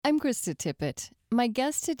I'm Krista Tippett. My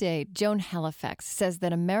guest today, Joan Halifax, says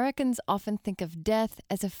that Americans often think of death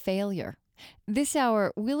as a failure. This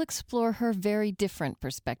hour, we'll explore her very different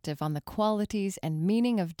perspective on the qualities and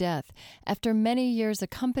meaning of death after many years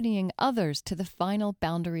accompanying others to the final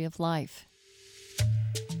boundary of life.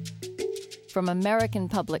 From American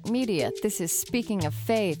Public Media, this is Speaking of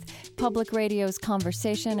Faith, public radio's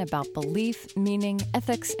conversation about belief, meaning,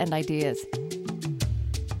 ethics, and ideas.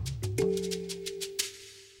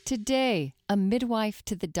 Today, a midwife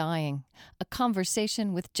to the dying, a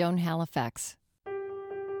conversation with Joan Halifax.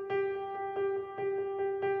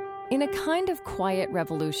 In a kind of quiet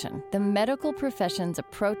revolution, the medical profession's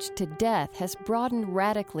approach to death has broadened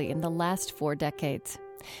radically in the last 4 decades.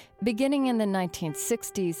 Beginning in the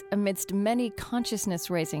 1960s, amidst many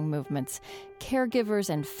consciousness-raising movements, caregivers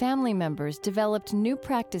and family members developed new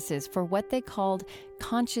practices for what they called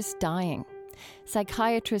conscious dying.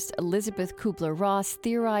 Psychiatrist Elizabeth Kubler-Ross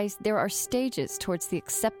theorized there are stages towards the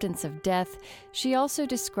acceptance of death. She also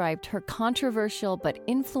described her controversial but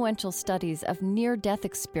influential studies of near-death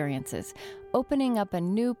experiences, opening up a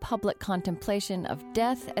new public contemplation of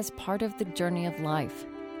death as part of the journey of life.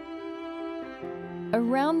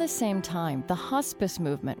 Around the same time, the hospice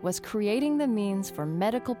movement was creating the means for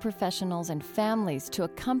medical professionals and families to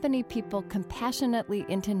accompany people compassionately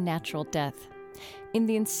into natural death. In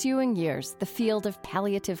the ensuing years, the field of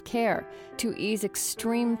palliative care to ease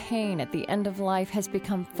extreme pain at the end of life has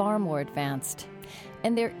become far more advanced.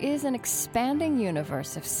 And there is an expanding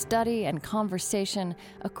universe of study and conversation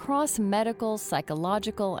across medical,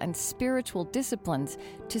 psychological, and spiritual disciplines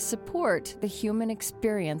to support the human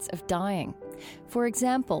experience of dying. For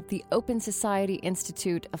example, the Open Society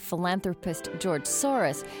Institute of philanthropist George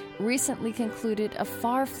Soros recently concluded a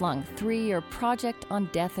far-flung 3-year project on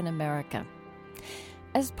death in America.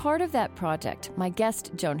 As part of that project, my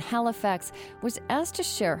guest, Joan Halifax, was asked to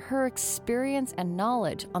share her experience and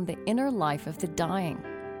knowledge on the inner life of the dying.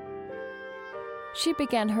 She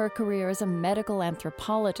began her career as a medical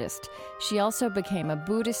anthropologist. She also became a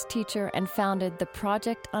Buddhist teacher and founded the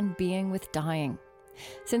Project on Being with Dying.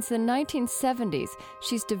 Since the 1970s,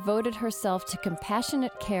 she's devoted herself to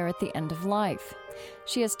compassionate care at the end of life.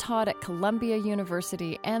 She has taught at Columbia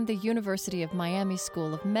University and the University of Miami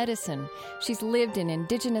School of Medicine. She's lived in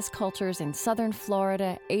indigenous cultures in southern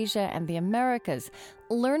Florida, Asia, and the Americas,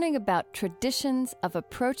 learning about traditions of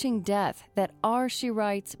approaching death that are, she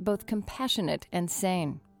writes, both compassionate and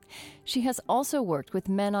sane. She has also worked with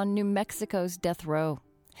men on New Mexico's death row.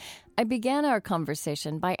 I began our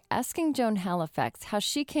conversation by asking Joan Halifax how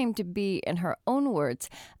she came to be, in her own words,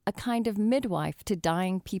 a kind of midwife to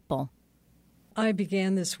dying people. I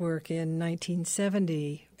began this work in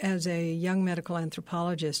 1970 as a young medical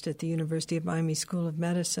anthropologist at the University of Miami School of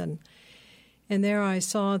Medicine. And there I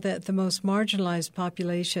saw that the most marginalized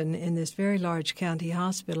population in this very large county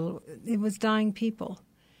hospital, it was dying people.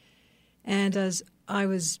 And as I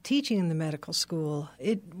was teaching in the medical school,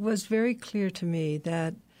 it was very clear to me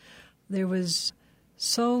that there was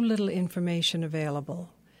so little information available,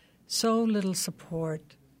 so little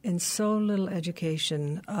support, and so little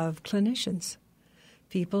education of clinicians,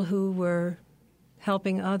 people who were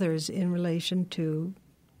helping others in relation to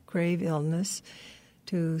grave illness,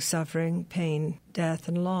 to suffering, pain, death,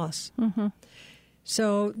 and loss. Mm-hmm.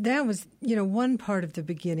 So that was, one part of the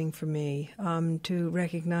beginning for me, to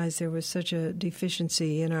recognize there was such a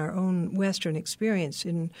deficiency in our own Western experience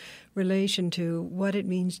in relation to what it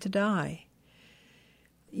means to die.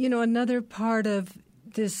 Another part of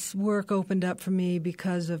this work opened up for me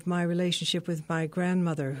because of my relationship with my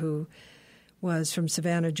grandmother, who was from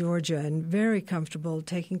Savannah, Georgia, and very comfortable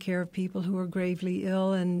taking care of people who were gravely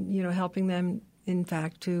ill and, helping them, in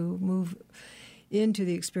fact, to move into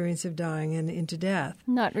the experience of dying and into death.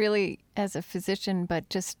 Not really as a physician, but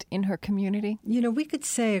just in her community? We could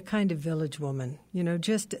say a kind of village woman.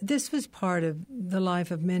 This was part of the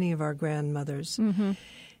life of many of our grandmothers. Mm-hmm.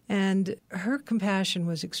 And her compassion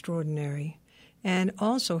was extraordinary, and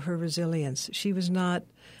also her resilience. She was not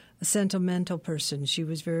a sentimental person. She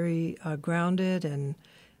was very grounded and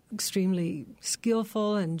extremely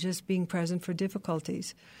skillful and just being present for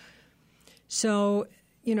difficulties. So,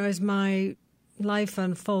 as my life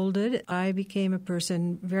unfolded, I became a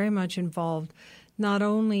person very much involved not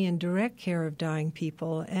only in direct care of dying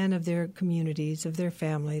people and of their communities, of their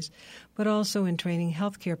families, but also in training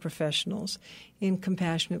healthcare professionals in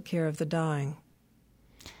compassionate care of the dying.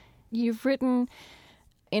 You've written,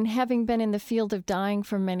 in having been in the field of dying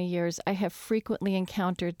for many years, I have frequently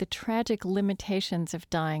encountered the tragic limitations of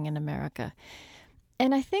dying in America.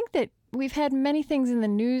 And I think that we've had many things in the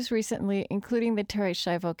news recently, including the Terri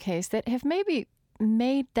Schiavo case, that have maybe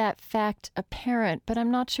made that fact apparent, but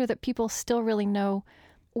I'm not sure that people still really know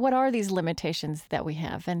what are these limitations that we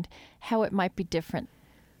have and how it might be different.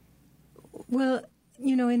 Well,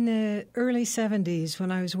 in the early 70s,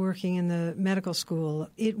 when I was working in the medical school,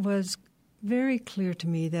 it was very clear to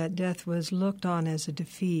me that death was looked on as a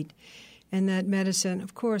defeat, and that medicine,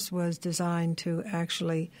 of course, was designed to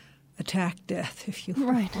actually attack death, if you will,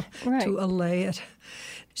 right. to allay it.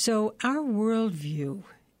 So our worldview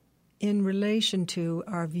in relation to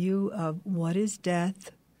our view of what is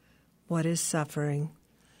death, what is suffering,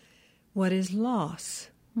 what is loss,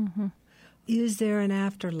 is there an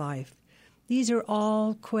afterlife? These are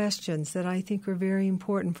all questions that I think are very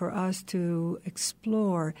important for us to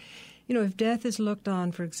explore. If death is looked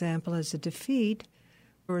on, for example, as a defeat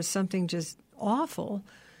or as something just awful,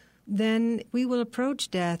 then we will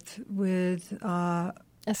approach death with a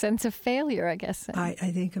sense of failure, I guess. I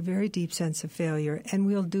think a very deep sense of failure, and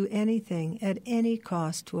we'll do anything at any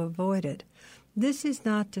cost to avoid it. This is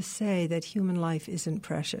not to say that human life isn't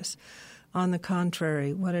precious. On the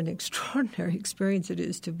contrary, what an extraordinary experience it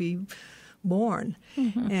is to be born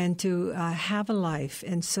and to have a life.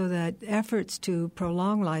 And so that efforts to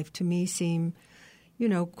prolong life to me seem,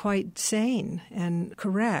 quite sane and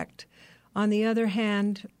correct. On the other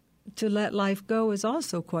hand, to let life go is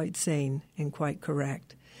also quite sane and quite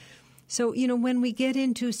correct. So, when we get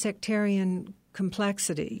into sectarian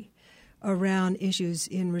complexity around issues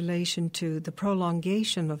in relation to the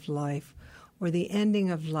prolongation of life or the ending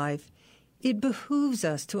of life, it behooves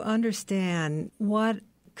us to understand what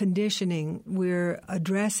conditioning we're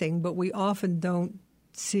addressing, but we often don't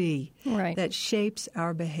see, that shapes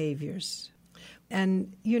our behaviors.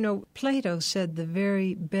 And, Plato said the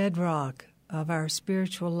very bedrock of our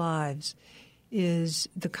spiritual lives is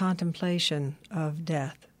the contemplation of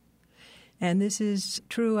death. And this is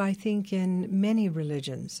true, I think, in many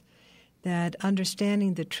religions, that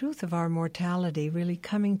understanding the truth of our mortality, really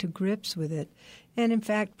coming to grips with it, and in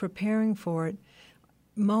fact preparing for it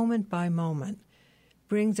moment by moment,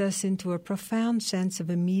 brings us into a profound sense of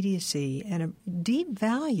immediacy and a deep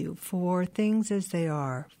value for things as they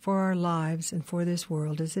are, for our lives and for this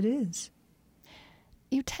world as it is.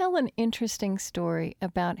 You tell an interesting story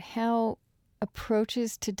about how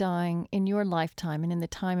approaches to dying in your lifetime and in the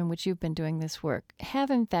time in which you've been doing this work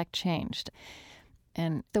have in fact changed.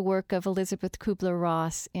 And the work of Elizabeth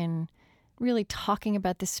Kubler-Ross in really talking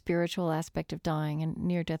about the spiritual aspect of dying and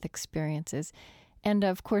near-death experiences. And,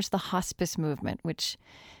 of course, the hospice movement, which,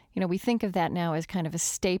 we think of that now as kind of a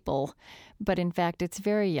staple, but in fact it's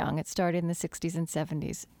very young. It started in the 60s and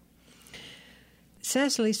 70s.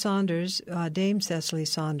 Cecily Saunders, Dame Cecily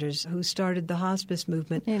Saunders, who started the hospice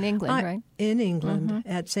movement. In England, right? In England,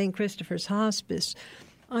 at St. Christopher's Hospice.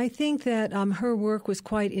 I think that her work was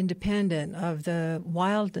quite independent of the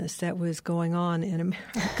wildness that was going on in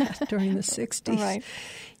America during the 60s. Right.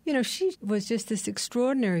 She was just this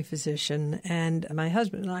extraordinary physician, and my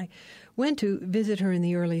husband and I went to visit her in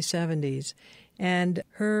the early 70s. And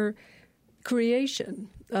her creation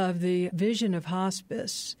of the vision of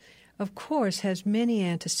hospice, of course, has many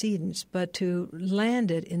antecedents, but to land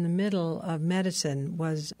it in the middle of medicine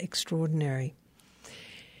was extraordinary.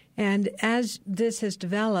 And as this has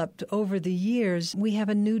developed over the years, we have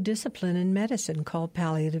a new discipline in medicine called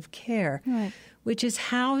palliative care, which is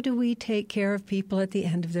how do we take care of people at the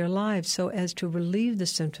end of their lives so as to relieve the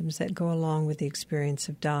symptoms that go along with the experience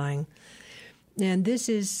of dying. And this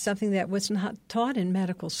is something that was not taught in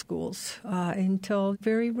medical schools until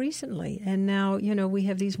very recently. And now, we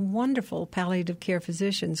have these wonderful palliative care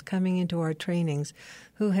physicians coming into our trainings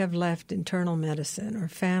who have left internal medicine or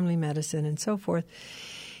family medicine and so forth,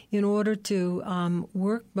 in order to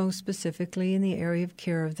work most specifically in the area of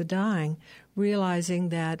care of the dying, realizing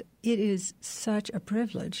that it is such a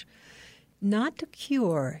privilege not to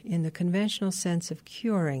cure in the conventional sense of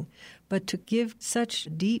curing, but to give such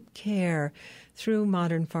deep care through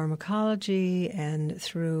modern pharmacology and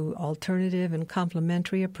through alternative and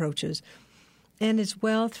complementary approaches, and as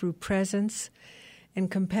well through presence and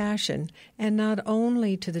compassion, and not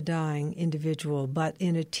only to the dying individual, but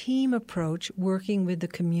in a team approach working with the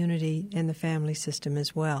community and the family system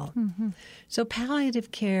as well. So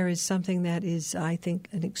palliative care is something that is, I think,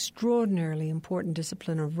 an extraordinarily important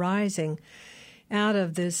discipline arising out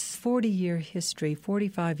of this 40-year history,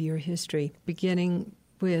 45-year history, beginning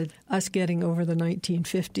with us getting over the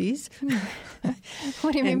 1950s.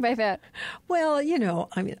 What do you mean by that? Well,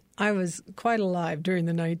 I was quite alive during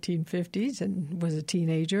the 1950s and was a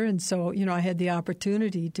teenager. And so, I had the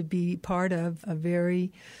opportunity to be part of a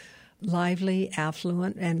very lively,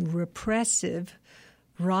 affluent, and repressive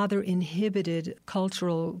rather inhibited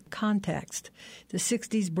cultural context. The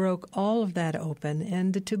 60s broke all of that open,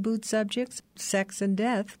 and the taboo subjects, sex and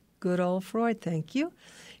death, good old Freud, thank you,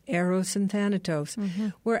 Eros and Thanatos,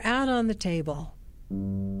 were out on the table.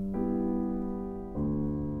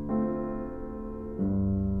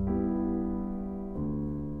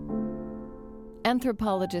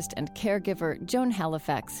 Anthropologist and caregiver Joan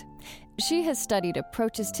Halifax. She has studied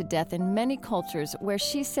approaches to death in many cultures where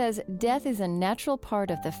she says death is a natural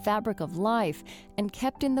part of the fabric of life and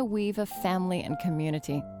kept in the weave of family and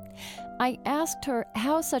community. I asked her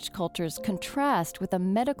how such cultures contrast with a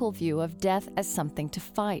medical view of death as something to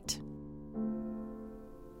fight.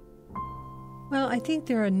 Well, I think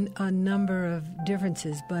there are a number of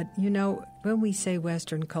differences, but, when we say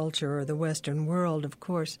Western culture or the Western world, of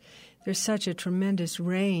course, there's such a tremendous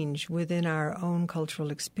range within our own cultural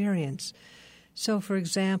experience. So, for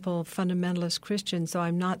example, fundamentalist Christians, though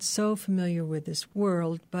I'm not so familiar with this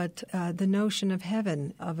world, but the notion of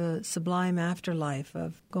heaven, of a sublime afterlife,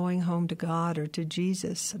 of going home to God or to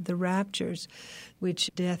Jesus, the raptures, which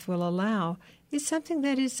death will allow, is something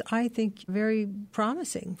that is, I think, very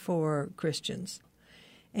promising for Christians.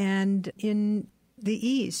 And in the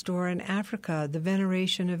East or in Africa, the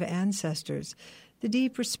veneration of ancestors, the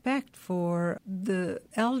deep respect for the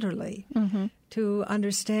elderly, to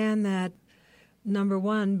understand that, number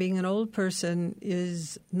one, being an old person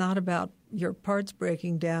is not about your parts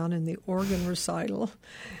breaking down in the organ recital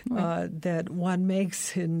that one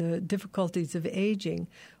makes in the difficulties of aging,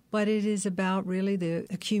 but it is about really the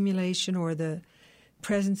accumulation or the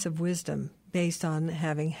presence of wisdom based on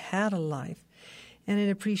having had a life and an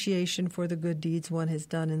appreciation for the good deeds one has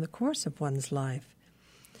done in the course of one's life.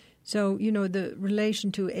 So, the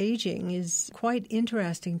relation to aging is quite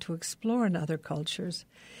interesting to explore in other cultures.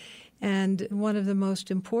 And one of the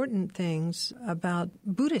most important things about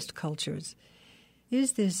Buddhist cultures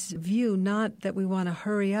is this view not that we want to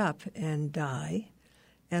hurry up and die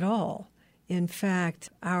at all. In fact,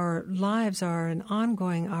 our lives are an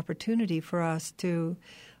ongoing opportunity for us to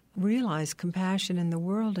realize compassion in the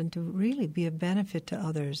world and to really be of benefit to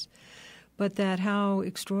others. But that how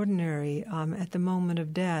extraordinary at the moment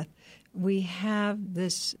of death, we have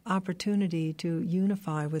this opportunity to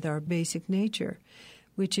unify with our basic nature,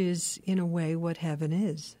 which is, in a way, what heaven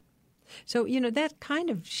is. So, that kind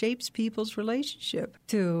of shapes people's relationship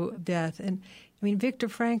to death. And, Viktor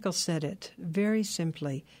Frankl said it very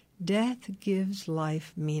simply, death gives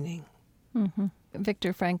life meaning.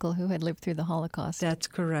 Viktor Frankl, who had lived through the Holocaust. That's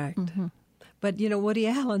correct. But, Woody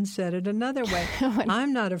Allen said it another way.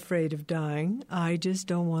 I'm not afraid of dying. I just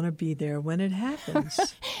don't want to be there when it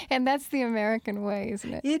happens. And that's the American way,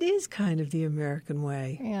 isn't it? It is kind of the American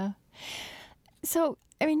way. Yeah. So,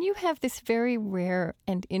 you have this very rare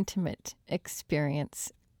and intimate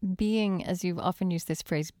experience being, as you've often used this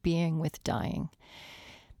phrase, being with dying.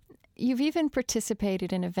 You've even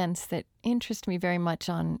participated in events that interest me very much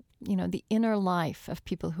on, the inner life of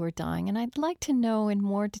people who are dying. And I'd like to know in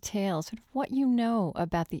more detail sort of what you know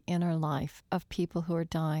about the inner life of people who are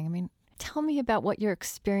dying. Tell me about what your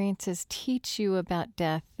experiences teach you about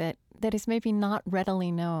death that is maybe not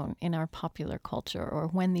readily known in our popular culture or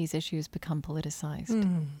when these issues become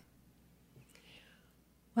politicized.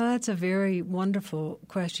 Well, that's a very wonderful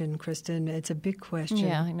question, Kristen. It's a big question.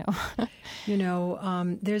 Yeah, I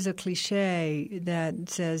know. There's a cliche that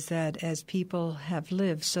says that as people have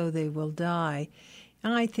lived, so they will die.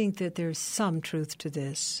 And I think that there's some truth to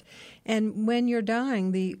this. And when you're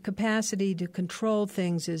dying, the capacity to control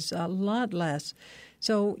things is a lot less.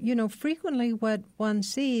 So, frequently what one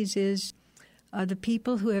sees is the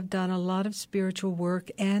people who have done a lot of spiritual work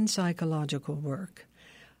and psychological work.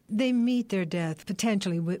 They meet their death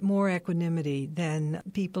potentially with more equanimity than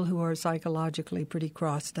people who are psychologically pretty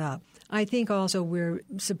crossed up. I think also we're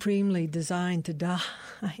supremely designed to die.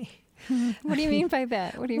 What do you mean by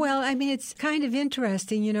that? Well, it's kind of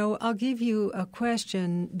interesting. I'll give you a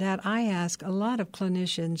question that I ask a lot of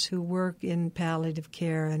clinicians who work in palliative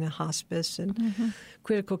care and hospice and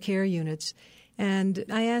critical care units. And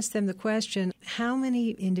I ask them the question, how many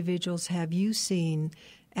individuals have you seen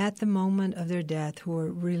at the moment of their death who are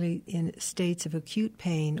really in states of acute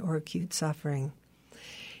pain or acute suffering?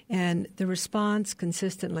 And the response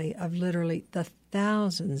consistently of literally the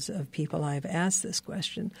thousands of people I've asked this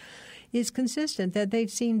question is consistent that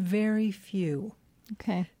they've seen very few.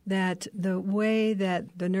 Okay. That the way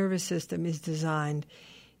that the nervous system is designed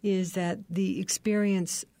is that the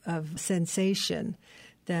experience of sensation,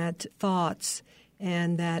 that thoughts,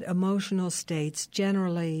 and that emotional states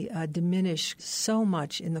generally diminish so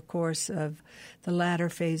much in the course of the latter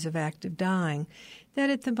phase of active dying that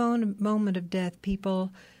at the moment of death,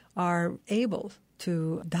 people are able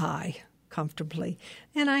to die comfortably.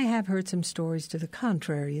 And I have heard some stories to the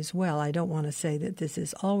contrary as well. I don't want to say that this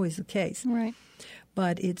is always the case. Right.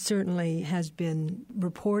 But it certainly has been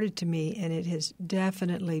reported to me, and it has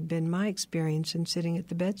definitely been my experience in sitting at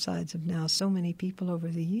the bedsides of now so many people over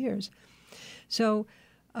the years. So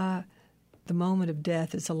the moment of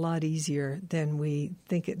death is a lot easier than we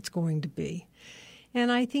think it's going to be. And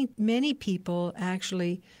I think many people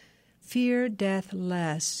actually fear death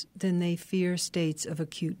less than they fear states of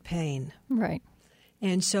acute pain. Right.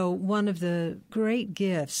 And so one of the great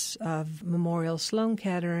gifts of Memorial Sloan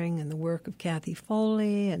Kettering and the work of Kathy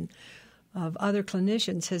Foley and of other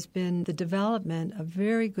clinicians has been the development of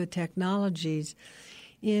very good technologies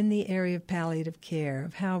in the area of palliative care,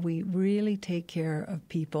 of how we really take care of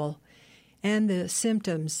people and the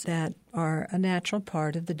symptoms that are a natural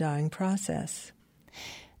part of the dying process.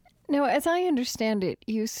 Now, as I understand it,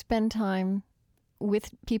 you spend time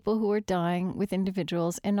with people who are dying, with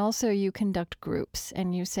individuals, and also you conduct groups,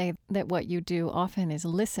 and you say that what you do often is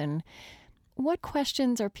listen. What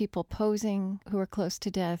questions are people posing who are close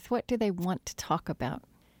to death? What do they want to talk about?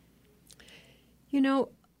 You know,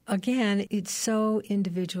 again, it's so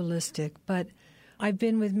individualistic, but I've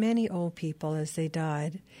been with many old people as they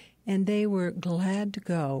died, and they were glad to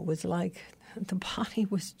go. It was like the body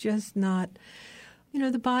was just not,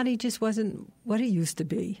 the body just wasn't what it used to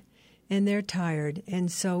be. And they're tired,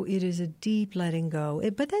 and so it is a deep letting go.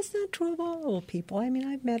 But that's not true of all old people. I mean,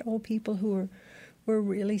 I've met old people who were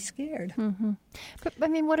really scared. Mm-hmm. But, I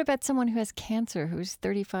mean, what about someone who has cancer, who's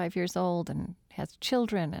 35 years old and has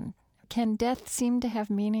children? And can death seem to have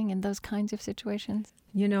meaning in those kinds of situations?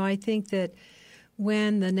 I think that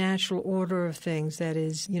when the natural order of things, that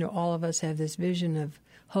is, all of us have this vision of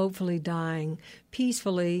hopefully dying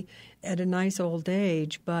peacefully at a nice old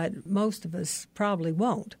age, but most of us probably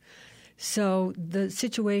won't. So the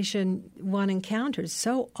situation one encounters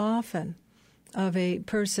so often of a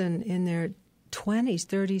person in their 20s,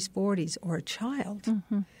 30s, 40s, or a child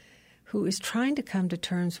who is trying to come to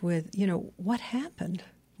terms with, what happened?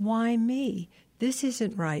 Why me? This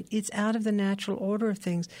isn't right. It's out of the natural order of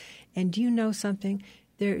things. And do you know something?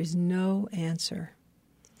 There is no answer.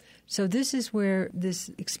 So this is where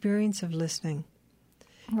this experience of listening,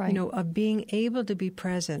 right, of being able to be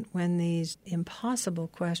present when these impossible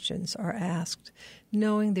questions are asked,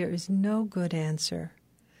 knowing there is no good answer,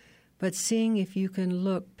 but seeing if you can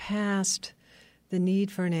look past the need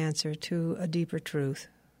for an answer to a deeper truth,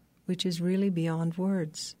 which is really beyond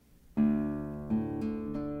words.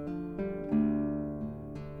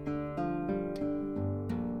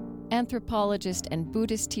 Anthropologist and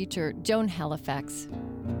Buddhist teacher Joan Halifax.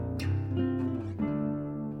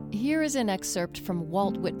 Here is an excerpt from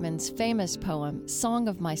Walt Whitman's famous poem, Song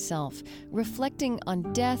of Myself, reflecting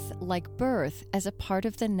on death like birth as a part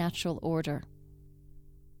of the natural order.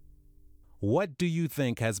 What do you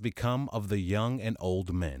think has become of the young and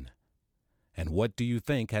old men? And what do you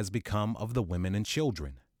think has become of the women and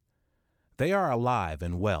children? They are alive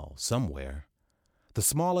and well somewhere. The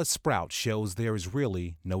smallest sprout shows there is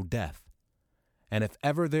really no death. And if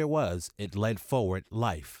ever there was, it led forward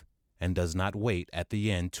life, and does not wait at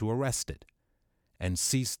the end to arrest it, and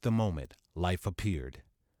ceased the moment life appeared.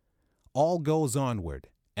 All goes onward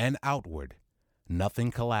and outward, nothing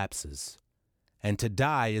collapses, and to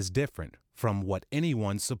die is different from what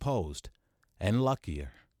anyone supposed, and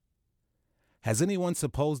luckier. Has anyone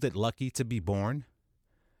supposed it lucky to be born?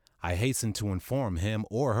 I hasten to inform him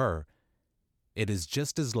or her, it is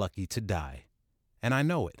just as lucky to die, and I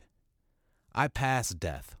know it. I pass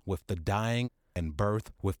death with the dying and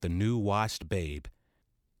birth with the new washed babe,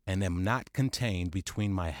 and am not contained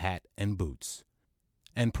between my hat and boots,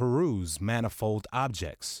 and peruse manifold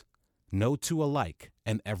objects, no two alike,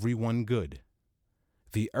 and every one good.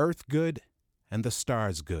 The earth good, and the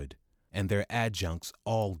stars good, and their adjuncts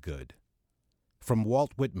all good. From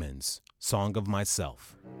Walt Whitman's Song of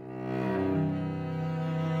Myself.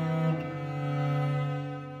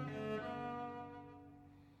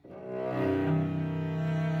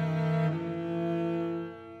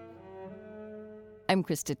 I'm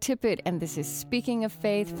Krista Tippett, and this is Speaking of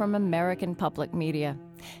Faith from American Public Media.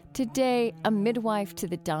 Today, a midwife to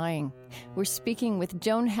the dying. We're speaking with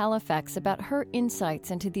Joan Halifax about her insights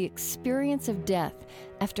into the experience of death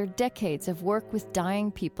after decades of work with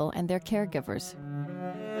dying people and their caregivers.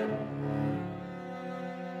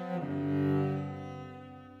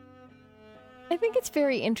 I think it's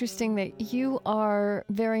very interesting that you are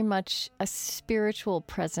very much a spiritual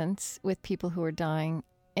presence with people who are dying,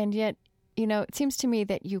 and yet it seems to me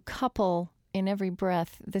that you couple in every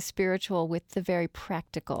breath the spiritual with the very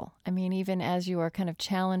practical. I mean, even as you are kind of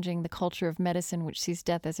challenging the culture of medicine, which sees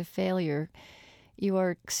death as a failure, you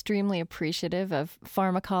are extremely appreciative of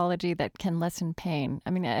pharmacology that can lessen pain.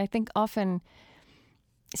 I mean, I think often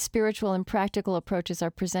spiritual and practical approaches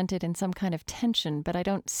are presented in some kind of tension, but I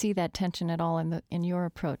don't see that tension at all in your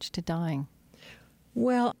approach to dying.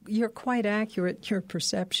 Well, you're quite accurate in your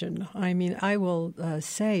perception. I mean, I will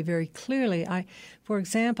say very clearly, for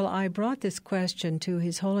example, I brought this question to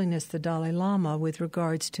His Holiness the Dalai Lama with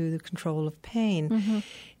regards to the control of pain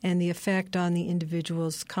and the effect on the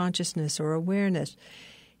individual's consciousness or awareness.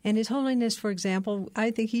 And His Holiness, for example,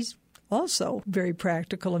 I think he's also very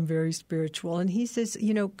practical and very spiritual. And he says,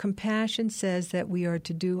 compassion says that we are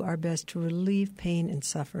to do our best to relieve pain and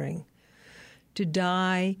suffering. To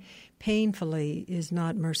die painfully is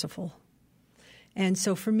not merciful. And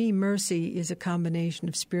so for me, mercy is a combination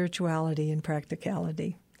of spirituality and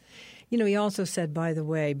practicality. He also said, by the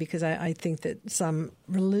way, because I think that some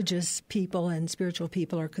religious people and spiritual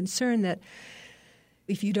people are concerned that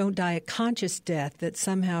if you don't die a conscious death, that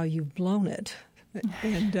somehow you've blown it.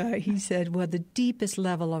 And he said, well, the deepest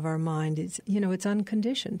level of our mind is, it's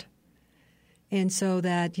unconditioned. And so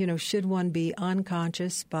that, should one be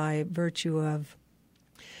unconscious by virtue of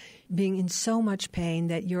being in so much pain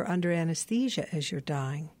that you're under anesthesia as you're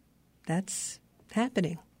dying, that's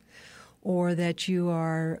happening. Or that you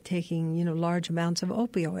are taking, large amounts of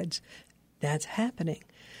opioids, that's happening.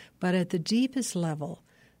 But at the deepest level,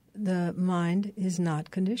 the mind is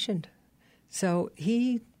not conditioned. So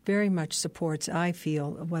he very much supports, I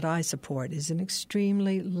feel, what I support is an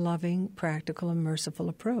extremely loving, practical, and merciful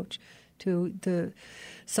approach to the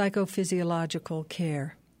psychophysiological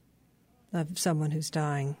care of someone who's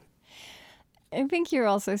dying. I think you're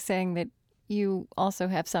also saying that you also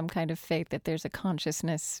have some kind of faith that there's a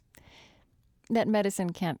consciousness that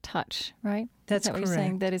medicine can't touch, right? That's correct. What you're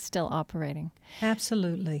saying, that is still operating.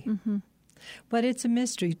 Absolutely. Mm-hmm. But it's a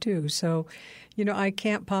mystery, too. So, I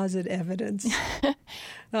can't posit evidence.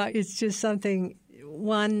 It's just something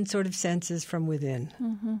one sort of senses from within.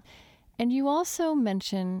 Mm-hmm. And you also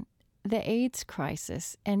mention the AIDS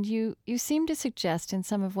crisis. And you seem to suggest in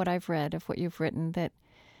some of what I've read, of what you've written, that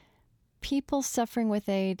people suffering with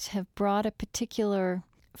AIDS have brought a particular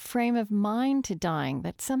frame of mind to dying,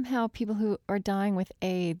 that somehow people who are dying with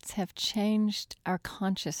AIDS have changed our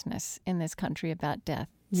consciousness in this country about death.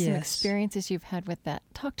 Yes. Some experiences you've had with that.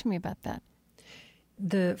 Talk to me about that.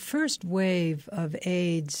 The first wave of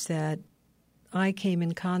AIDS that I came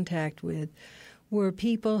in contact with were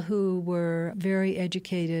people who were very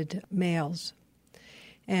educated males.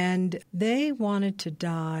 And they wanted to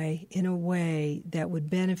die in a way that would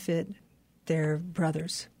benefit their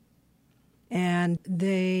brothers. And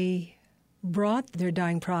they brought their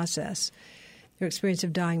dying process, their experience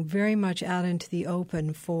of dying, very much out into the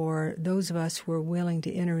open for those of us who were willing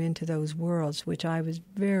to enter into those worlds, which I was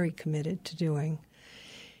very committed to doing.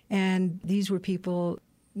 And these were people,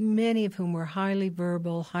 many of whom were highly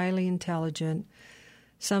verbal, highly intelligent,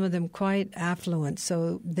 some of them quite affluent,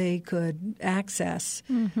 so they could access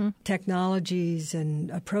technologies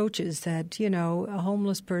and approaches that, a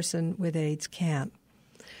homeless person with AIDS can't.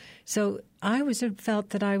 So I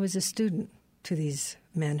felt that I was a student to these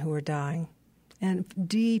men who were dying and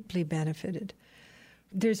deeply benefited.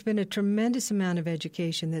 There's been a tremendous amount of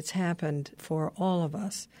education that's happened for all of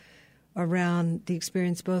us around the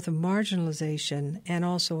experience both of marginalization and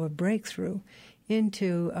also a breakthrough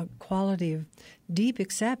into a quality of deep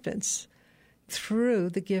acceptance through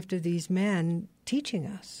the gift of these men teaching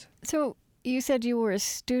us. So you said you were a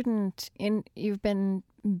student you've been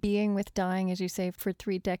being with dying, as you say, for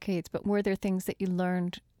 3 decades, but were there things that you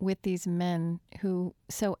learned with these men who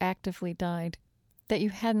so actively died that you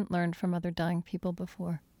hadn't learned from other dying people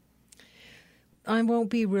before? I won't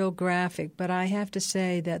be real graphic, but I have to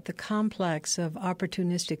say that the complex of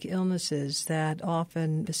opportunistic illnesses that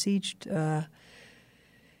often besieged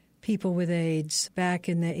people with AIDS back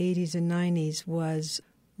in the 80s and 90s was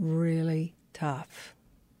really tough.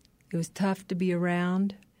 It was tough to be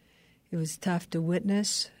around. It was tough to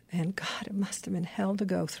witness. And God, it must have been hell to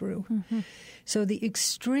go through. Mm-hmm. So the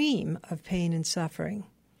extreme of pain and suffering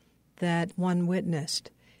that one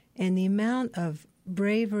witnessed and the amount of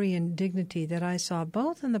bravery and dignity that I saw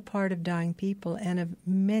both on the part of dying people and of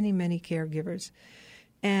many, many caregivers,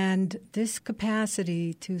 and this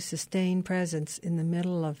capacity to sustain presence in the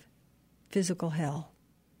middle of physical hell.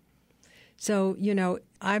 So,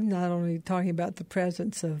 I'm not only talking about the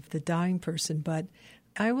presence of the dying person, but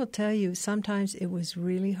I will tell you sometimes it was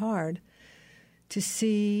really hard to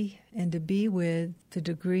see and to be with the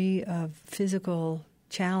degree of physical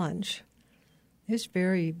challenge. It was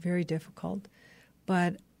very, very difficult.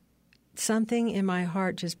 But something in my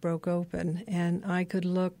heart just broke open, and I could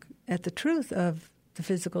look at the truth of the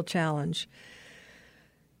physical challenge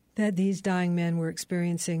that these dying men were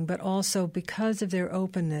experiencing, but also because of their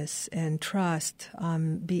openness and trust,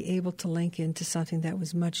 be able to link into something that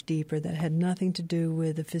was much deeper, that had nothing to do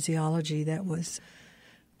with the physiology that was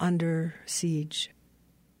under siege.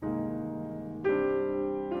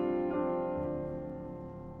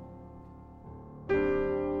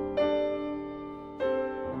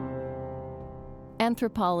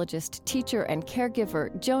 Anthropologist, teacher, and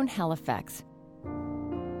caregiver Joan Halifax.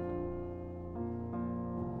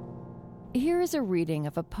 Here is a reading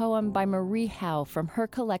of a poem by Marie Howe from her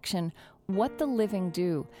collection, What the Living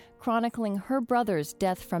Do, chronicling her brother's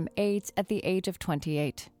death from AIDS at the age of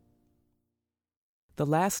 28. The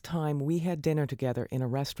last time we had dinner together in a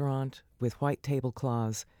restaurant with white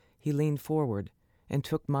tablecloths, he leaned forward and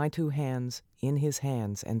took my 2 hands in his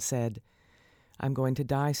hands and said, "I'm going to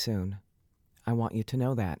die soon. I want you to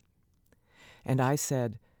know that." And I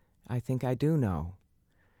said, "I think I do know."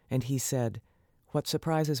 And he said, "What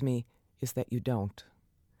surprises me is that you don't."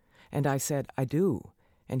 And I said, "I do."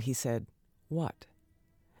 And he said, "What?"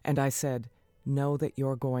 And I said, "Know that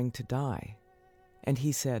you're going to die." And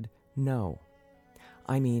he said, "No.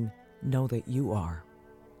 I mean, know that you are."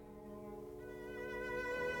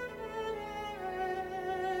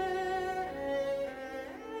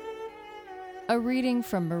 A reading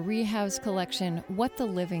from Marie Howe's collection, What the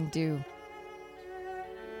Living Do.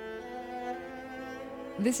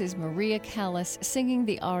 This is Maria Callas singing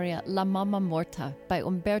the aria La Mamma Morta by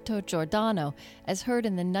Umberto Giordano, as heard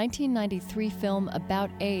in the 1993 film about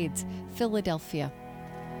AIDS, Philadelphia.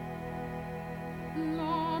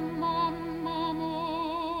 La mamma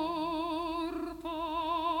morta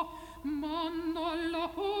manda alla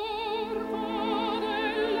porta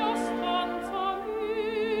della stanza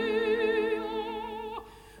mia,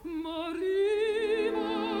 m'arriva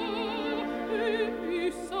e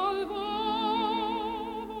mi salvava.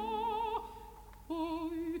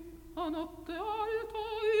 Poi a notte alta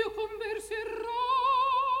io con versi errava,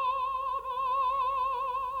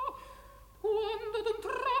 quando d'un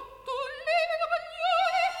tratto livido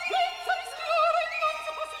bagnare senza rischiare non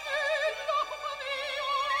si possiede la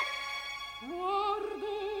compagnia.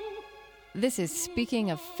 Guardo. This is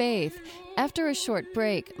Speaking of Faith. After a short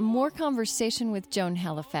break, more conversation with Joan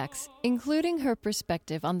Halifax, including her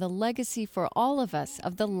perspective on the legacy for all of us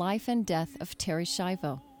of the life and death of Terri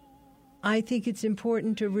Schiavo. I think it's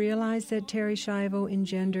important to realize that Terri Schiavo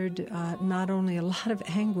engendered not only a lot of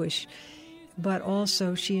anguish, but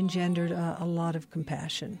also she engendered a lot of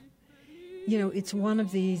compassion. You know, it's one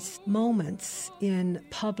of these moments in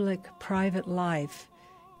public-private life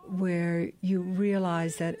where you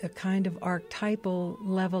realize that a kind of archetypal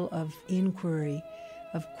level of inquiry,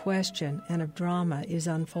 of question, and of drama is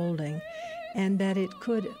unfolding, and that it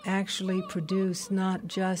could actually produce not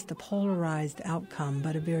just a polarized outcome,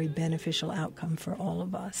 but a very beneficial outcome for all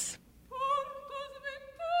of us.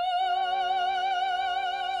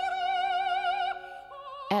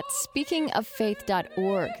 At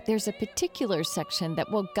speakingoffaith.org, there's a particular section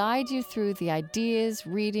that will guide you through the ideas,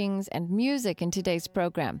 readings, and music in today's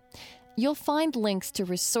program. You'll find links to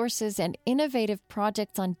resources and innovative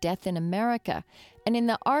projects on death in America. And in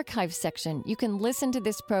the archive section, you can listen to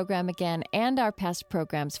this program again and our past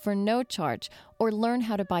programs for no charge, or learn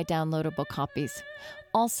how to buy downloadable copies.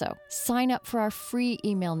 Also, sign up for our free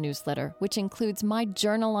email newsletter, which includes my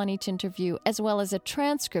journal on each interview, as well as a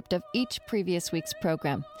transcript of each previous week's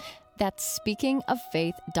program. That's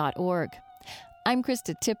speakingoffaith.org. I'm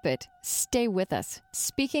Krista Tippett. Stay with us.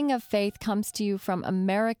 Speaking of Faith comes to you from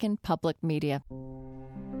American Public Media.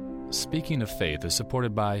 Speaking of Faith is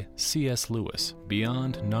supported by C.S. Lewis,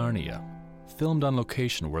 Beyond Narnia, filmed on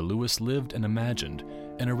location where Lewis lived and imagined,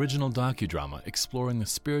 an original docudrama exploring the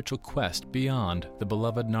spiritual quest beyond the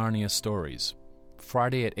beloved Narnia stories.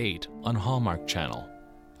 Friday at 8 on Hallmark Channel.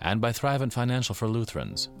 And by Thrivent Financial for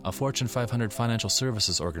Lutherans, a Fortune 500 financial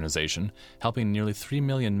services organization helping nearly 3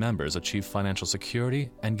 million members achieve financial security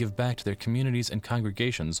and give back to their communities and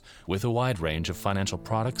congregations with a wide range of financial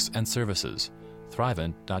products and services.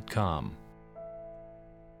 Thrivent.com.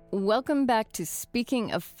 Welcome back to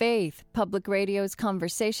Speaking of Faith, Public Radio's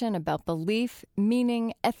conversation about belief,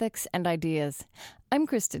 meaning, ethics, and ideas. I'm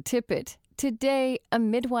Krista Tippett. Today, a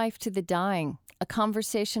midwife to the dying, a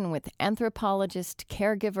conversation with anthropologist,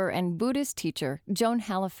 caregiver, and Buddhist teacher Joan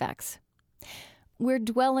Halifax. We're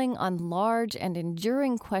dwelling on large and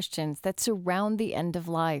enduring questions that surround the end of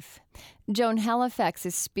life. Joan Halifax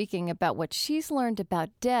is speaking about what she's learned about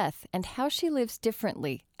death and how she lives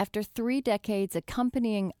differently after 3 decades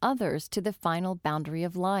accompanying others to the final boundary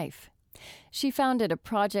of life. She founded a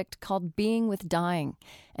project called Being with Dying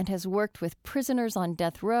and has worked with prisoners on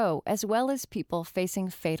death row as well as people facing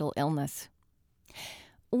fatal illness.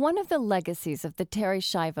 One of the legacies of the Terri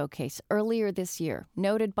Schiavo case earlier this year,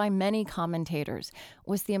 noted by many commentators,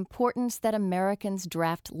 was the importance that Americans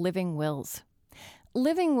draft living wills.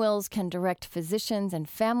 Living wills can direct physicians and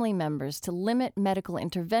family members to limit medical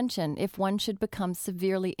intervention if one should become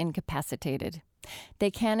severely incapacitated. They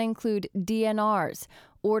can include DNRs,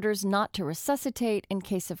 orders not to resuscitate in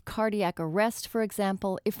case of cardiac arrest, for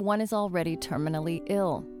example, if one is already terminally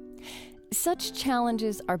ill. Such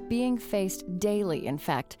challenges are being faced daily, in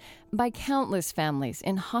fact, by countless families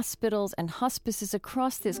in hospitals and hospices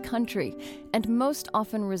across this country, and most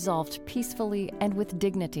often resolved peacefully and with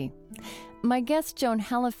dignity. My guest, Joan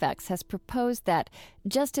Halifax, has proposed that,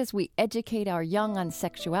 just as we educate our young on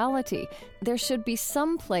sexuality, there should be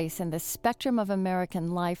some place in the spectrum of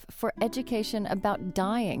American life for education about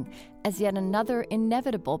dying as yet another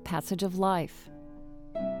inevitable passage of life.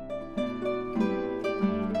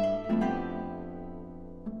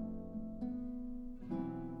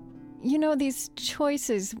 You know, these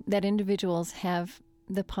choices that individuals have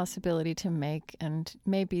the possibility to make, and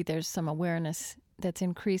maybe there's some awareness that's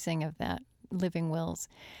increasing of that, living wills,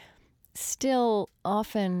 still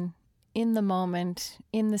often in the moment,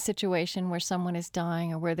 in the situation where someone is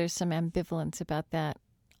dying or where there's some ambivalence about that,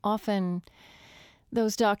 often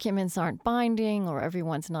those documents aren't binding or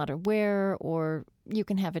everyone's not aware, or you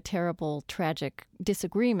can have a terrible, tragic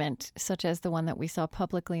disagreement, such as the one that we saw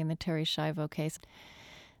publicly in the Terri Schiavo case.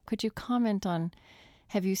 Could you comment on,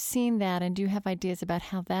 have you seen that, and do you have ideas about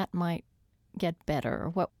how that might get better, or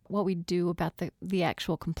what we do about the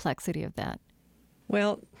actual complexity of that?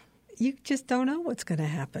 Well, You just don't know what's going to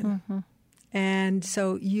happen. Mm-hmm. And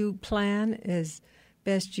so you plan as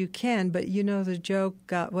best you can, but you know the joke,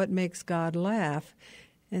 what makes God laugh?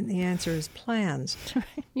 And the answer is plans.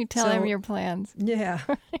 You tell him your plans. Yeah.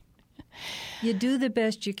 You do the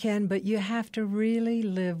best you can, but you have to really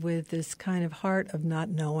live with this kind of heart of not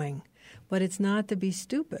knowing. But it's not to be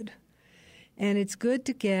stupid. And it's good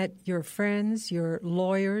to get your friends, your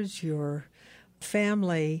lawyers, your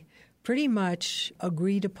family pretty much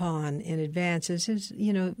agreed upon in advance. This is,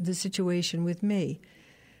 the situation with me.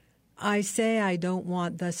 I say I don't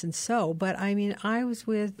want thus and so, but I mean, I was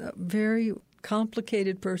with a very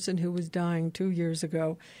complicated person who was dying 2 years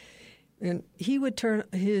ago, and he would turn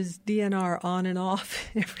his DNR on and off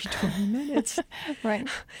every 20 minutes. Right.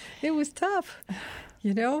 It was tough.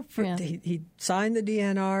 He'd sign the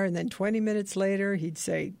DNR, and then 20 minutes later, he'd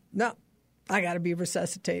say, no, I got to be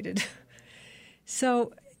resuscitated.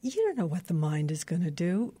 So you don't know what the mind is going to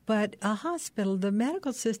do, but a hospital, the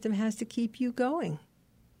medical system has to keep you going.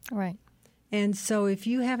 Right. And so if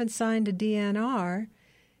you haven't signed a DNR,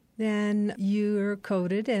 then you're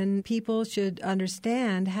coded, and people should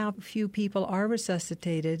understand how few people are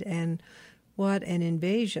resuscitated and what an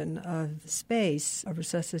invasion of space a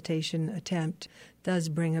resuscitation attempt does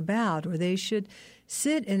bring about. Or they should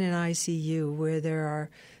sit in an ICU where there are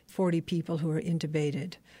 40 people who are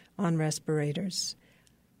intubated on respirators.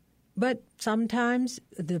 But sometimes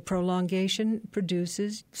the prolongation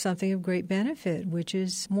produces something of great benefit, which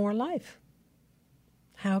is more life.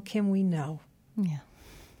 How can we know? Yeah.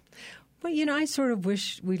 But, I sort of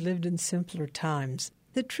wish we lived in simpler times.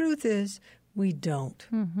 The truth is, we don't.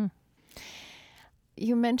 Mm-hmm.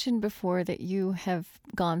 You mentioned before that you have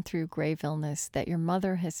gone through grave illness, that your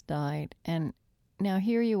mother has died, and now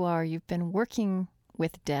here you are, you've been working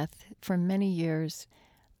with death for many years.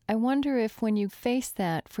 I wonder if when you face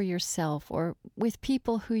that for yourself or with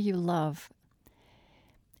people who you love,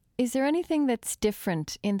 is there anything that's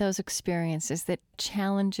different in those experiences that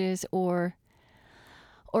challenges or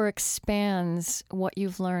expands what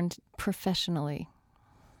you've learned professionally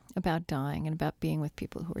about dying and about being with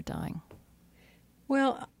people who are dying?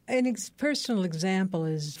 Well, a personal example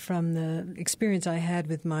is from the experience I had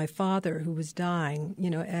with my father who was dying,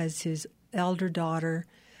 as his elder daughter.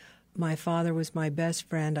 My father was my best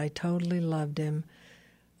friend. I totally loved him.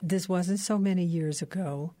 This wasn't so many years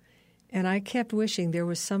ago. And I kept wishing there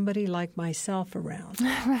was somebody like myself around.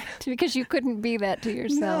 Right, because you couldn't be that to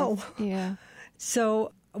yourself. No. Yeah.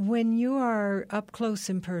 So when you are up close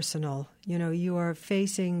and personal, you are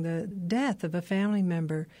facing the death of a family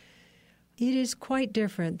member, it is quite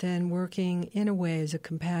different than working in a way as a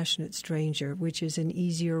compassionate stranger, which is an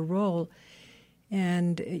easier role.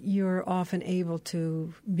 And you're often able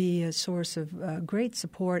to be a source of great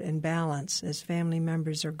support and balance as family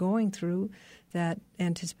members are going through that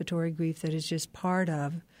anticipatory grief that is just part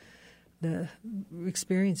of the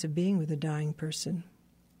experience of being with a dying person.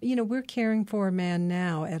 We're caring for a man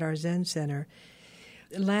now at our Zen Center.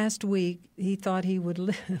 Last week, he thought he would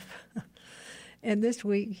live. And this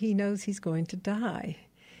week, he knows he's going to die.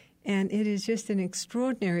 And it is just an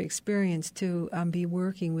extraordinary experience to be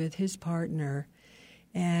working with his partner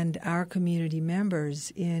and our community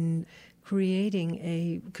members in creating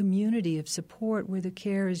a community of support where the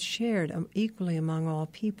care is shared equally among all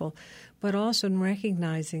people, but also in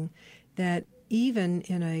recognizing that even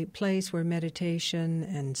in a place where meditation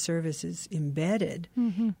and service is embedded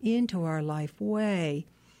into our life way,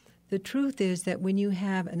 the truth is that when you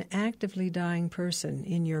have an actively dying person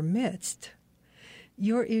in your midst,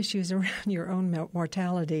 your issues around your own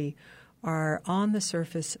mortality are on the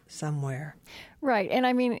surface somewhere. Right. And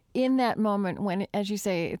I mean, in that moment when, as you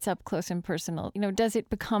say, it's up close and personal, does it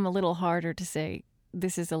become a little harder to say,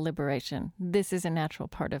 this is a liberation, this is a natural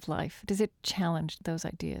part of life? Does it challenge those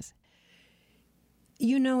ideas?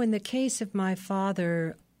 In the case of my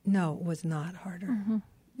father, no, it was not harder.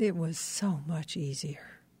 It was so much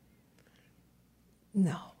easier.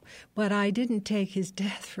 No. But I didn't take his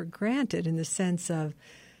death for granted in the sense of,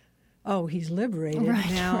 oh, he's liberated.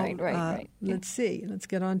 Right. Let's see. Let's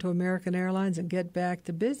get on to American Airlines and get back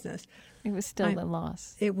to business. It was still a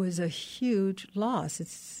loss. It was a huge loss.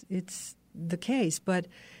 It's the case. But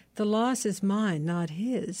the loss is mine, not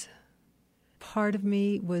his. Part of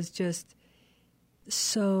me was just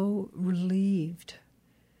so relieved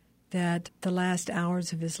that the last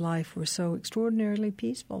hours of his life were so extraordinarily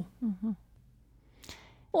peaceful.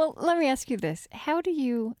 Well, let me ask you this. How do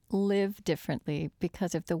you live differently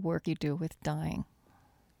because of the work you do with dying?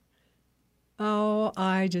 Oh,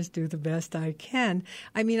 I just do the best I can.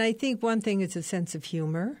 I mean, I think one thing is a sense of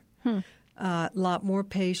humor, a lot more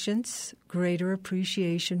patience, greater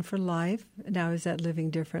appreciation for life. Now, is that living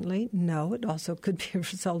differently? No, it also could be a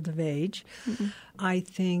result of age. I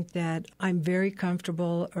think that I'm very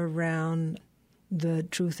comfortable around the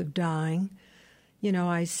truth of dying.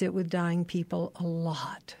 I sit with dying people a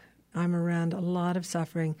lot. I'm around a lot of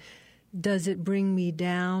suffering. Does it bring me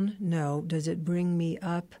down? No. Does it bring me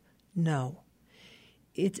up? No.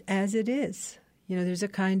 It's as it is. There's a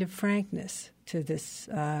kind of frankness to this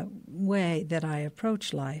way that I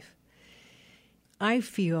approach life. I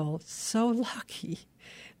feel so lucky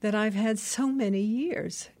that I've had so many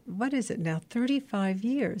years, 35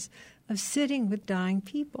 years, of sitting with dying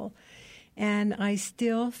people. And I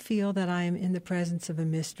still feel that I am in the presence of a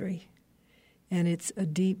mystery. And it's a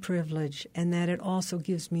deep privilege, and that it also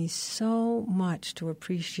gives me so much to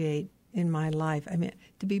appreciate in my life. I mean,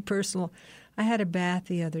 to be personal, I had a bath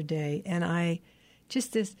the other day, and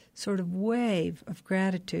just this sort of wave of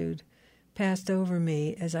gratitude passed over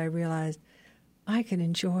me as I realized I can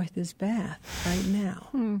enjoy this bath right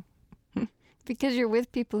now. Because you're with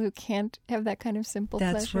people who can't have that kind of simple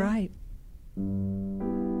pleasure. That's right.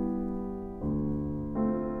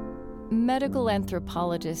 Medical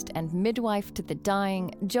anthropologist and midwife to the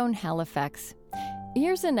dying, Joan Halifax.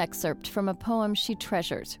 Here's an excerpt from a poem she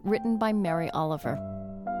treasures, written by Mary Oliver.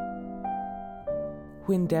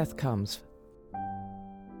 When death comes.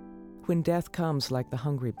 When death comes like the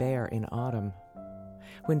hungry bear in autumn.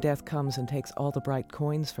 When death comes and takes all the bright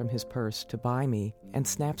coins from his purse to buy me and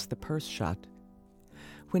snaps the purse shut.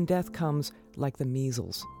 When death comes like the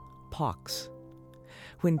measles, pox.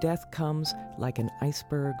 When death comes like an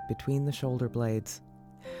iceberg between the shoulder blades,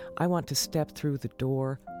 I want to step through the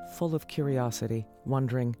door full of curiosity,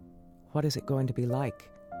 wondering, what is it going to be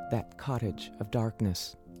like, that cottage of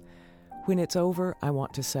darkness? When it's over, I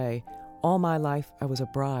want to say, all my life I was a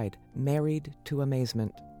bride, married to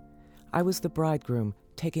amazement. I was the bridegroom,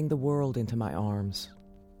 taking the world into my arms.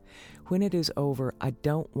 When it is over, I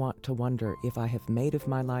don't want to wonder if I have made of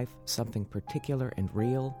my life something particular and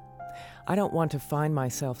real. I don't want to find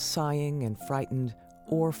myself sighing and frightened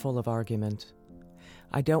or full of argument.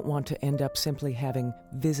 I don't want to end up simply having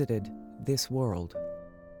visited this world.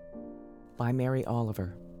 By Mary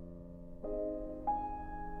Oliver.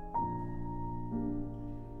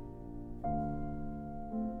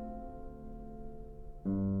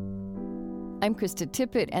 I'm Krista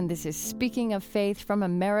Tippett, and this is Speaking of Faith from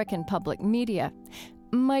American Public Media.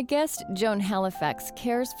 My guest, Joan Halifax,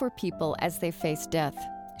 cares for people as they face death.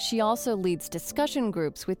 She also leads discussion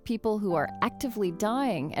groups with people who are actively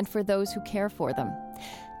dying and for those who care for them.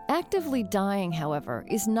 Actively dying, however,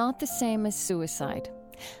 is not the same as suicide.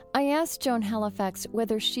 I asked Joan Halifax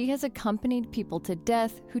whether she has accompanied people to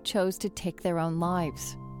death who chose to take their own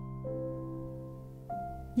lives.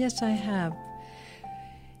 Yes, I have.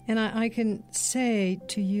 And I can say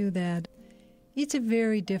to you that it's a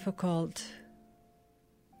very difficult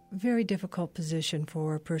position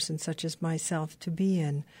for a person such as myself to be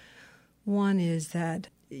in. One is that,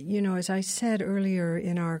 as I said earlier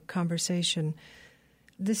in our conversation,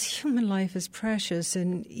 this human life is precious,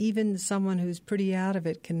 and even someone who's pretty out of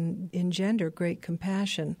it can engender great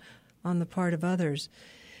compassion on the part of others.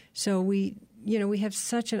 So we have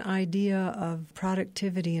such an idea of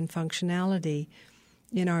productivity and functionality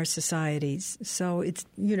in our societies. So it's,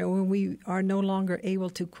 when we are no longer able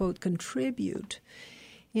to, quote, contribute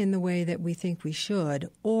in the way that we think we should,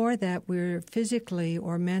 or that we're physically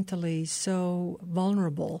or mentally so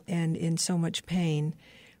vulnerable and in so much pain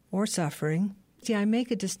or suffering. See, I make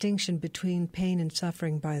a distinction between pain and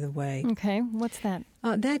suffering, by the way. Okay, what's that?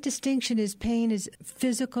 That distinction is pain is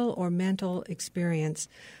physical or mental experience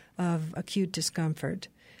of acute discomfort.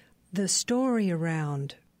 The story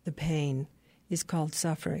around the pain is called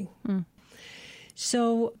suffering.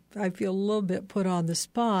 So I feel a little bit put on the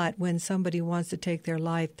spot when somebody wants to take their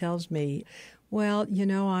life, tells me, well,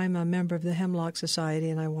 I'm a member of the Hemlock Society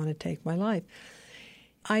and I want to take my life.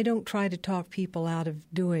 I don't try to talk people out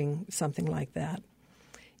of doing something like that.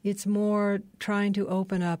 It's more trying to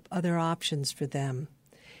open up other options for them.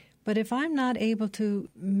 But if I'm not able to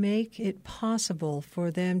make it possible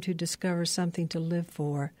for them to discover something to live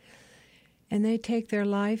for, and they take their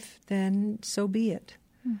life, then so be it.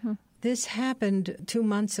 Mm-hmm. This happened 2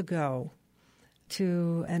 months ago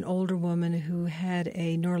to an older woman who had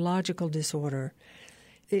a neurological disorder.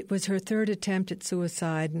 It was her third attempt at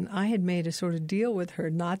suicide, and I had made a sort of deal with her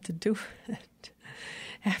not to do it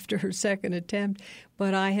after her second attempt.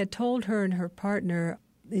 But I had told her and her partner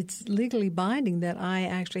it's legally binding that I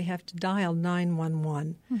actually have to dial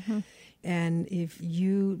 911. Mm-hmm. And if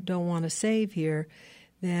you don't want to save here,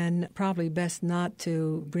 then probably best not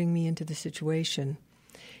to bring me into the situation.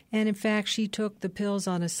 And in fact, she took the pills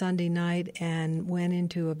on a Sunday night and went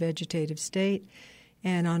into a vegetative state.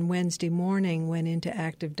 And on Wednesday morning went into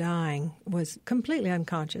active dying, was completely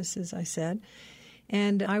unconscious, as I said.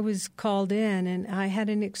 And I was called in, and I had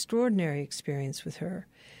an extraordinary experience with her.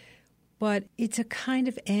 But it's a kind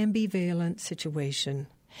of ambivalent situation.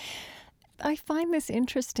 I find this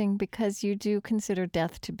interesting because you do consider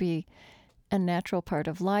death to be a natural part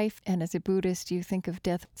of life, and as a Buddhist, you think of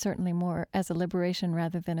death certainly more as a liberation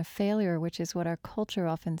rather than a failure, which is what our culture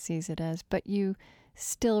often sees it as. But you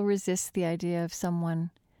still resist the idea of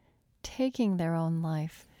someone taking their own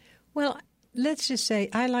life. Well, let's just say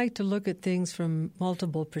I like to look at things from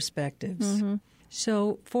multiple perspectives. Mm-hmm.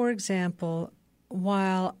 So, for example,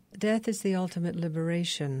 while death is the ultimate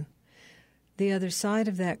liberation, the other side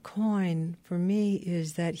of that coin for me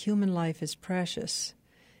is that human life is precious,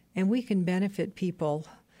 and we can benefit people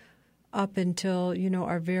up until,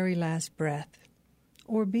 our very last breath.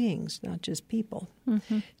 Or beings, not just people.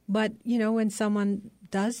 Mm-hmm. But, when someone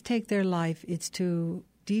does take their life, it's to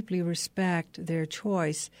deeply respect their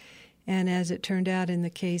choice. And as it turned out in the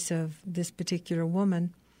case of this particular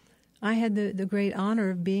woman, I had the great honor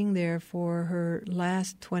of being there for her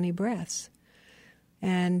last 20 breaths.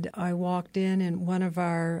 And I walked in, and one of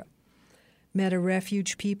our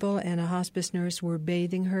meta-refuge people and a hospice nurse were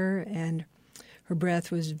bathing her, and her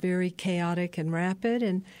breath was very chaotic and rapid,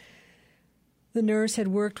 and the nurse had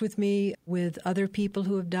worked with me with other people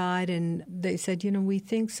who have died, and they said, we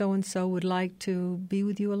think so-and-so would like to be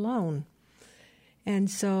with you alone. And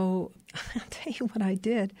so I'll tell you what I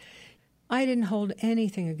did. I didn't hold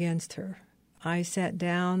anything against her. I sat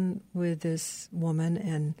down with this woman,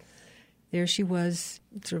 and there she was,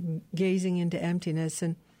 sort of gazing into emptiness,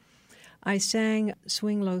 and I sang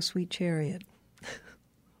Swing Low, Sweet Chariot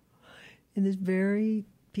in this very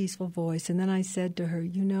peaceful voice. And then I said to her,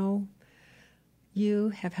 you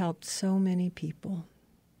have helped so many people.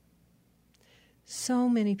 So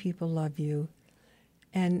many people love you,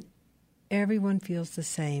 and everyone feels the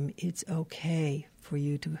same. It's okay for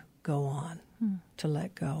you to go on, to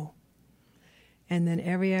let go. And then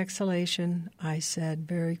every exhalation, I said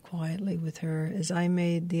very quietly with her, as I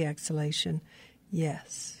made the exhalation,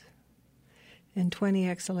 yes. And 20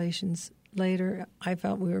 exhalations later, I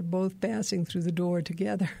felt we were both passing through the door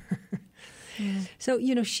together. Yeah.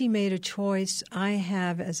 So, she made a choice. I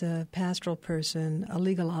have, as a pastoral person, a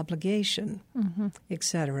legal obligation,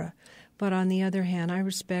 etc. But on the other hand, I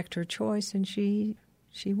respect her choice, and she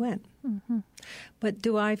went. Mm-hmm. But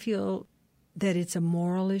do I feel that it's a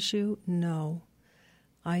moral issue? No.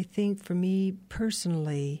 I think for me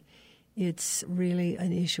personally, it's really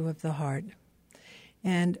an issue of the heart.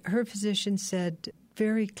 And her physician said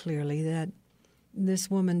very clearly that this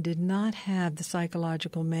woman did not have the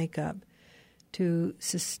psychological makeup to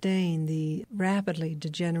sustain the rapidly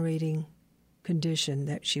degenerating condition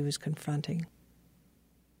that she was confronting.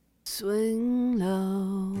 Swing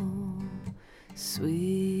low,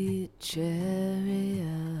 sweet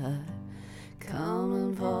chariot,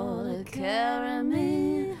 coming for to carry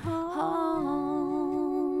me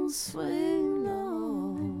home. swing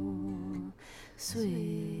low,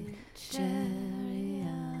 sweet chariot,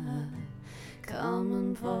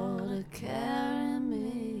 coming for to carry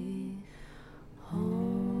me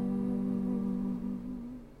home.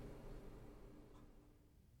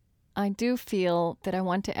 I do feel that I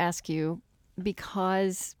want to ask you,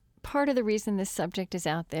 because part of the reason this subject is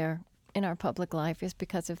out there in our public life is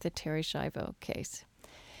because of the Terri Schiavo case.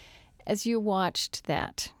 As you watched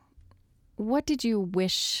that, what did you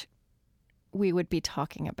wish we would be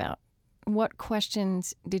talking about? What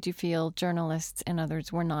questions did you feel journalists and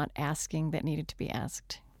others were not asking that needed to be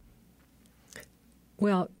asked?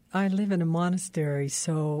 Well, I live in a monastery,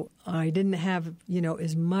 so I didn't have,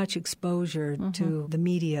 as much exposure to the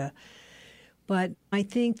media. But I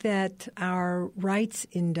think that our rights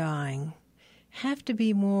in dying have to be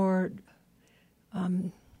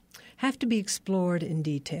explored in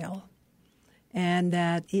detail. And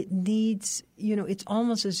that it needs, it's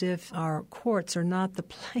almost as if our courts are not the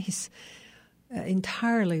place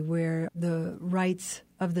entirely where the rights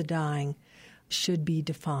of the dying should be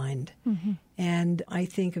defined. Mm-hmm. And I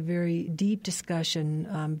think a very deep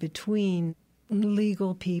discussion between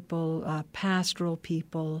legal people, pastoral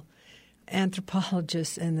people,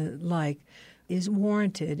 anthropologists and the like is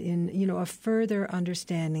warranted in, a further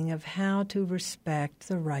understanding of how to respect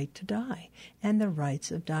the right to die and the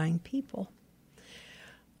rights of dying people.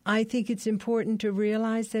 I think it's important to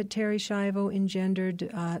realize that Terri Schiavo engendered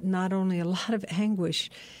not only a lot of anguish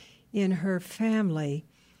in her family,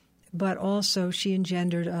 but also she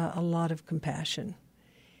engendered a lot of compassion.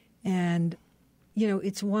 And,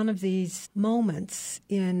 it's one of these moments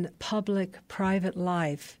in public-private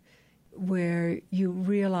life where you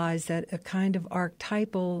realize that a kind of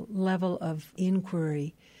archetypal level of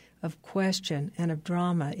inquiry, of question and of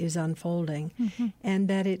drama is unfolding, and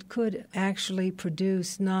that it could actually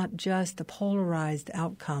produce not just a polarized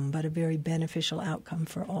outcome, but a very beneficial outcome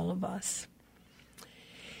for all of us.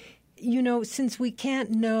 Since we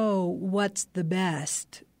can't know what's the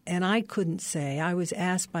best, and I couldn't say, I was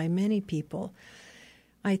asked by many people,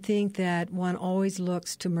 I think that one always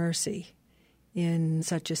looks to mercy in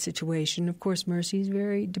such a situation. Of course, mercy is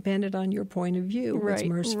very dependent on your point of view. What's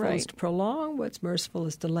merciful is to prolong, what's merciful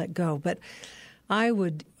is to let go. But I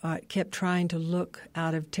kept trying to look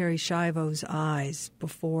out of Terri Schiavo's eyes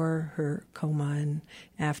before her coma and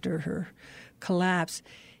after her collapse,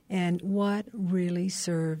 and what really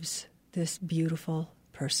serves this beautiful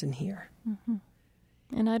person here. Mm-hmm.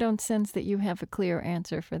 And I don't sense that you have a clear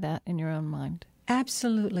answer for that in your own mind.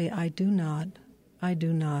 Absolutely, I do not.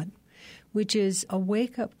 Which is a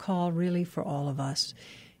wake-up call really for all of us.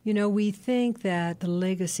 We think that the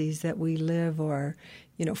legacies that we live are,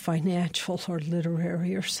 financial or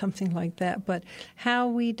literary or something like that, but how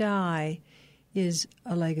we die is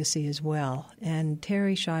a legacy as well. And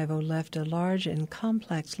Terri Schiavo left a large and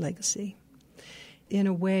complex legacy. In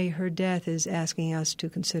a way, her death is asking us to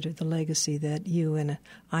consider the legacy that you and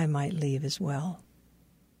I might leave as well.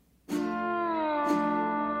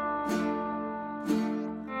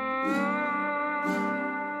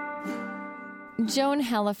 Joan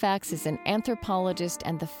Halifax is an anthropologist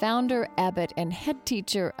and the founder, abbot, and head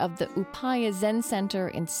teacher of the Upaya Zen Center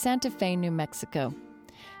in Santa Fe, New Mexico.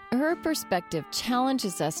 Her perspective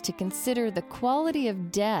challenges us to consider the quality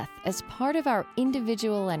of death as part of our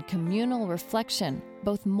individual and communal reflection,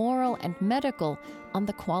 both moral and medical, on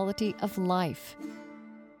the quality of life.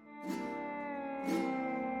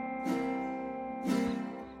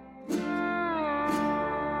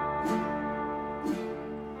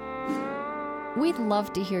 We'd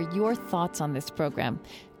love to hear your thoughts on this program.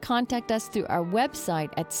 Contact us through our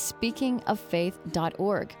website at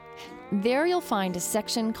speakingoffaith.org. There you'll find a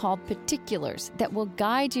section called Particulars that will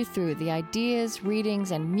guide you through the ideas,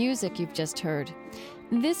 readings, and music you've just heard.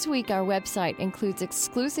 This week, our website includes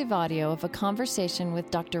exclusive audio of a conversation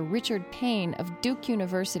with Dr. Richard Payne of Duke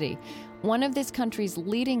University, one of this country's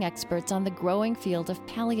leading experts on the growing field of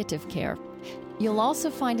palliative care. You'll also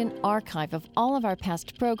find an archive of all of our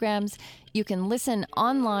past programs. You can listen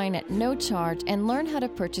online at no charge and learn how to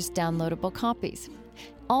purchase downloadable copies.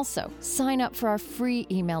 Also, sign up for our free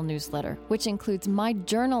email newsletter, which includes my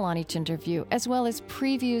journal on each interview, as well as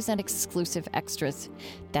previews and exclusive extras.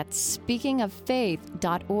 That's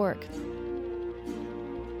speakingoffaith.org.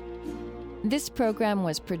 This program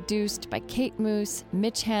was produced by Kate Moose,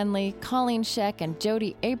 Mitch Hanley, Colleen Scheck, and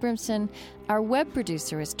Jody Abramson. Our web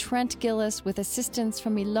producer is Trent Gillis, with assistance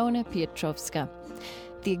from Ilona Piotrowska.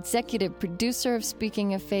 The executive producer of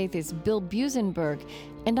Speaking of Faith is Bill Busenberg,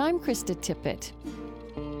 and I'm Krista Tippett.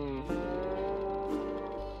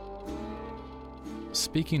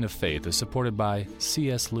 Speaking of Faith is supported by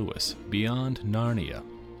C.S. Lewis, Beyond Narnia,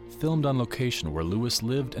 filmed on location where Lewis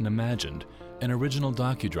lived and imagined an original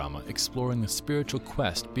docudrama exploring the spiritual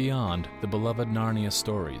quest beyond the beloved Narnia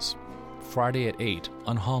stories. Friday at 8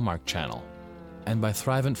 on Hallmark Channel. And by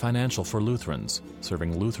Thrivent Financial for Lutherans,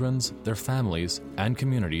 serving Lutherans, their families, and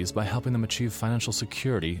communities by helping them achieve financial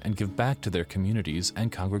security and give back to their communities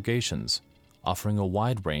and congregations, offering a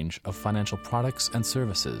wide range of financial products and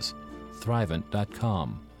services.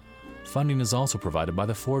 Thrivent.com. Funding is also provided by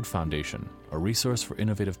the Ford Foundation, a resource for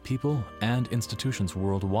innovative people and institutions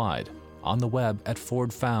worldwide, on the web at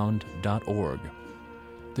fordfound.org.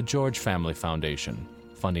 The George Family Foundation,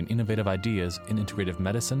 funding innovative ideas in integrative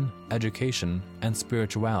medicine, education, and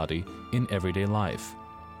spirituality in everyday life.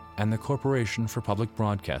 And the Corporation for Public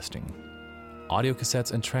Broadcasting. Audio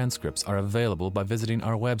cassettes and transcripts are available by visiting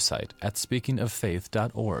our website at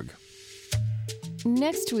speakingoffaith.org.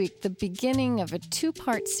 Next week, the beginning of a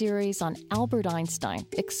 2-part series on Albert Einstein,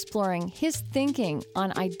 exploring his thinking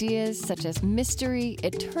on ideas such as mystery,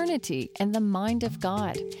 eternity, and the mind of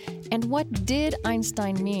God. And what did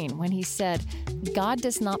Einstein mean when he said, God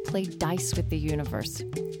does not play dice with the universe?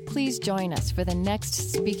 Please join us for the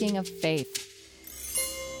next Speaking of Faith.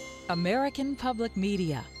 American Public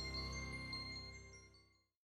Media